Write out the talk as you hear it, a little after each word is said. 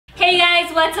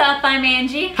guys, what's up? I'm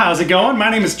Angie. How's it going? My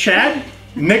name is Chad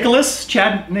Nicholas.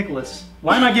 Chad Nicholas.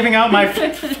 Why am I giving out my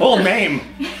full name?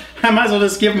 I might as well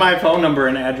just give my phone number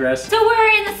and address. So we're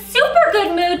in a super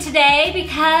good mood today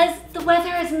because the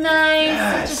weather is nice.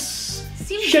 Yes.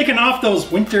 Shaking off those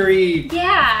wintry,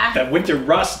 that winter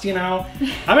rust, you know.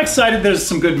 I'm excited there's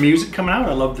some good music coming out.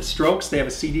 I love the Strokes. They have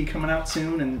a CD coming out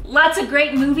soon. And lots of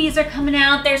great movies are coming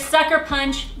out. There's Sucker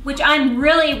Punch, which I'm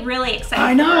really, really excited for.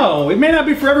 I know. It may not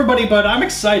be for everybody, but I'm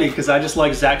excited because I just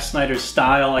like Zack Snyder's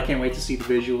style. I can't wait to see the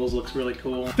visuals. Looks really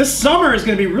cool. This summer is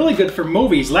going to be really good for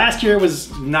movies. Last year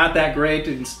was not that great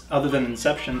other than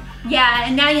Inception. Yeah,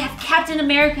 and now you have Captain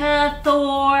America,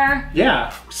 Thor.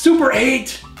 Yeah. Super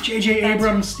 8. J.J.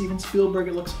 Abrams, Steven Spielberg,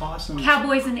 it looks awesome.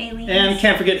 Cowboys and Aliens. And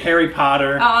can't forget Harry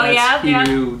Potter. Oh, that's yeah,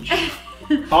 huge.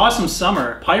 Awesome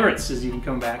summer. Pirates is even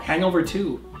coming back. Hangover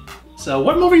 2. So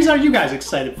what movies are you guys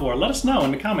excited for? Let us know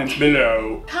in the comments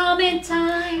below. Comment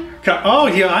time. Oh,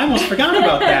 yeah, I almost forgot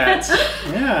about that.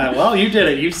 Yeah, well, you did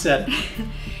it. You said it.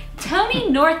 Tony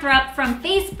Northrup from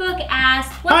Facebook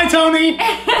asked... Hi, Tony!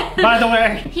 By the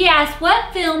way. He asked,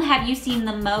 what film have you seen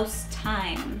the most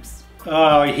times?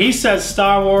 He says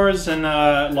Star Wars and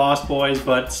Lost Boys,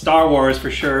 but Star Wars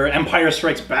for sure. Empire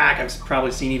Strikes Back, I've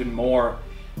probably seen even more.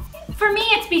 For me,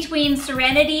 it's between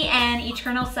Serenity and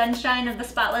Eternal Sunshine of the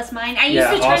Spotless Mind. I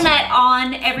used to turn that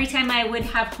on every time I would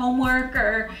have homework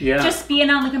or just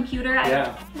being on the computer. I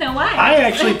don't know why. I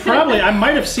actually I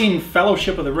might have seen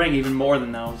Fellowship of the Ring even more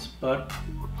than those, but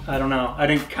I don't know. I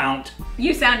didn't count.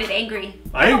 You sounded angry.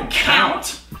 I didn't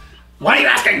count. Why are you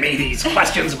asking me these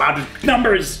questions about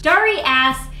numbers? Dari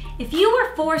asks, if you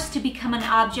were forced to become an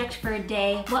object for a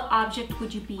day, what object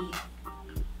would you be?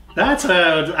 That's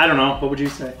I don't know. What would you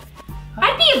say?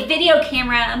 I'd be a video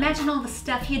camera. Imagine all the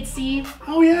stuff you'd see.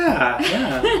 Oh yeah.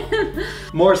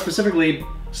 More specifically,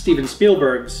 Steven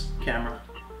Spielberg's camera.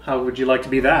 How would you like to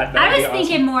be that? I was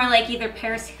thinking more like either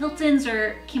Paris Hilton's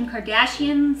or Kim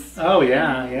Kardashian's. Oh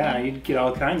yeah, you'd get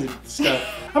all kinds of stuff.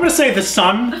 I'm gonna say the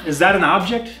sun. Is that an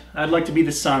object? I'd like to be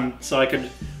the sun so I could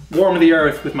warm the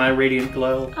earth with my radiant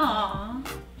glow. Aww.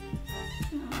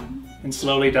 And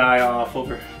slowly die off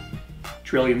over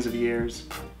trillions of years.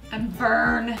 And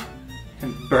burn.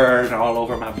 And burn all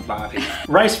over my body.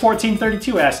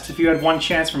 Rice1432 asks, if you had one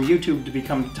chance from YouTube to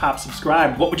become top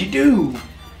subscribed, what would you do?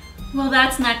 Well,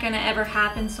 that's not gonna ever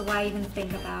happen, so why even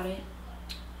think about it?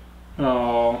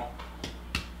 Oh,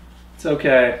 it's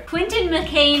okay. Quentin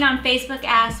McCain on Facebook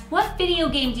asks, what video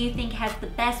game do you think has the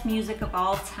best music of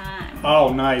all time?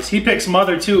 Oh, nice. He picks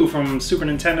Mother 2 from Super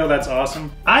Nintendo. That's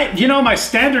awesome. You know, my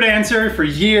standard answer for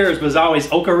years was always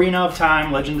Ocarina of Time,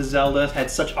 Legend of Zelda.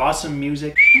 Had such awesome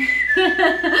music.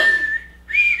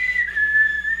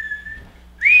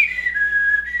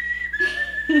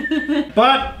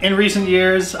 But in recent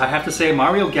years, I have to say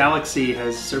Mario Galaxy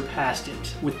has surpassed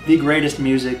it with the greatest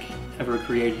music ever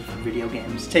created for video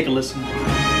games. Take a listen.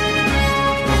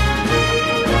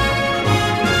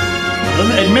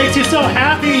 It makes you so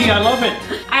happy. I love it.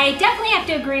 I definitely have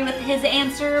to agree with his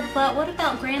answer, but what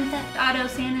about Grand Theft Auto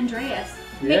San Andreas?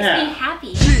 Makes me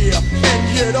happy.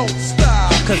 And you don't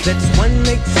stop. Cause it's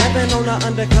 187 on an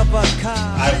undercover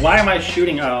car. Why am I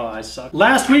shooting? Oh, I suck.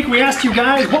 Last week we asked you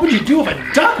guys, what would you do if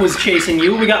a duck was chasing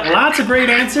you? We got lots of great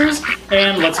answers,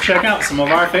 and let's check out some of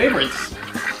our favorites.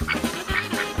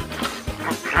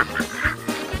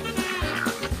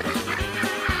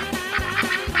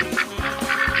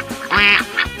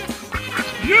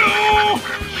 You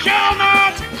shall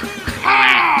not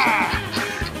pass!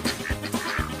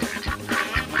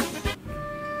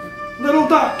 Little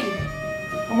ducky,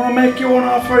 I'm gonna make you an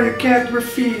offer you can't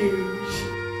refuse.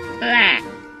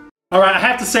 Alright, I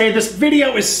have to say, this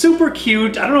video is super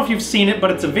cute. I don't know if you've seen it, but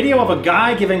it's a video of a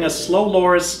guy giving a slow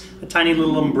loris a tiny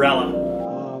little umbrella.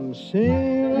 I'm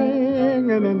singing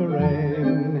in the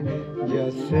rain,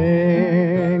 just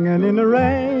singing in the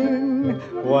rain.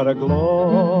 What a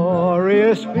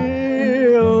glorious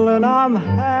feeling I'm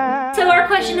having. So our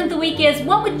question of the week is,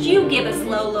 what would you give a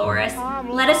slow loris?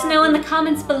 Let us know in the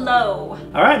comments below.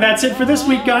 Alright, that's it for this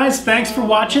week, guys. Thanks for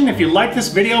watching. If you like this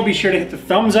video, be sure to hit the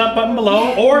thumbs up button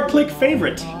below or click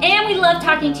favorite. And we love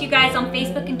talking to you guys on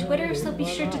Facebook and Twitter, so be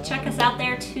sure to check us out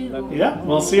there too. Yeah,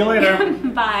 we'll see you later.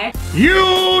 Bye.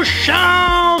 You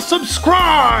shall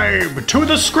subscribe to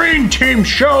the Screen Team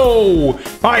Show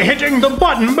by hitting the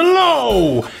button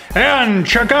below and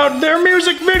check out their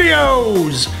music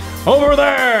videos over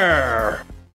there.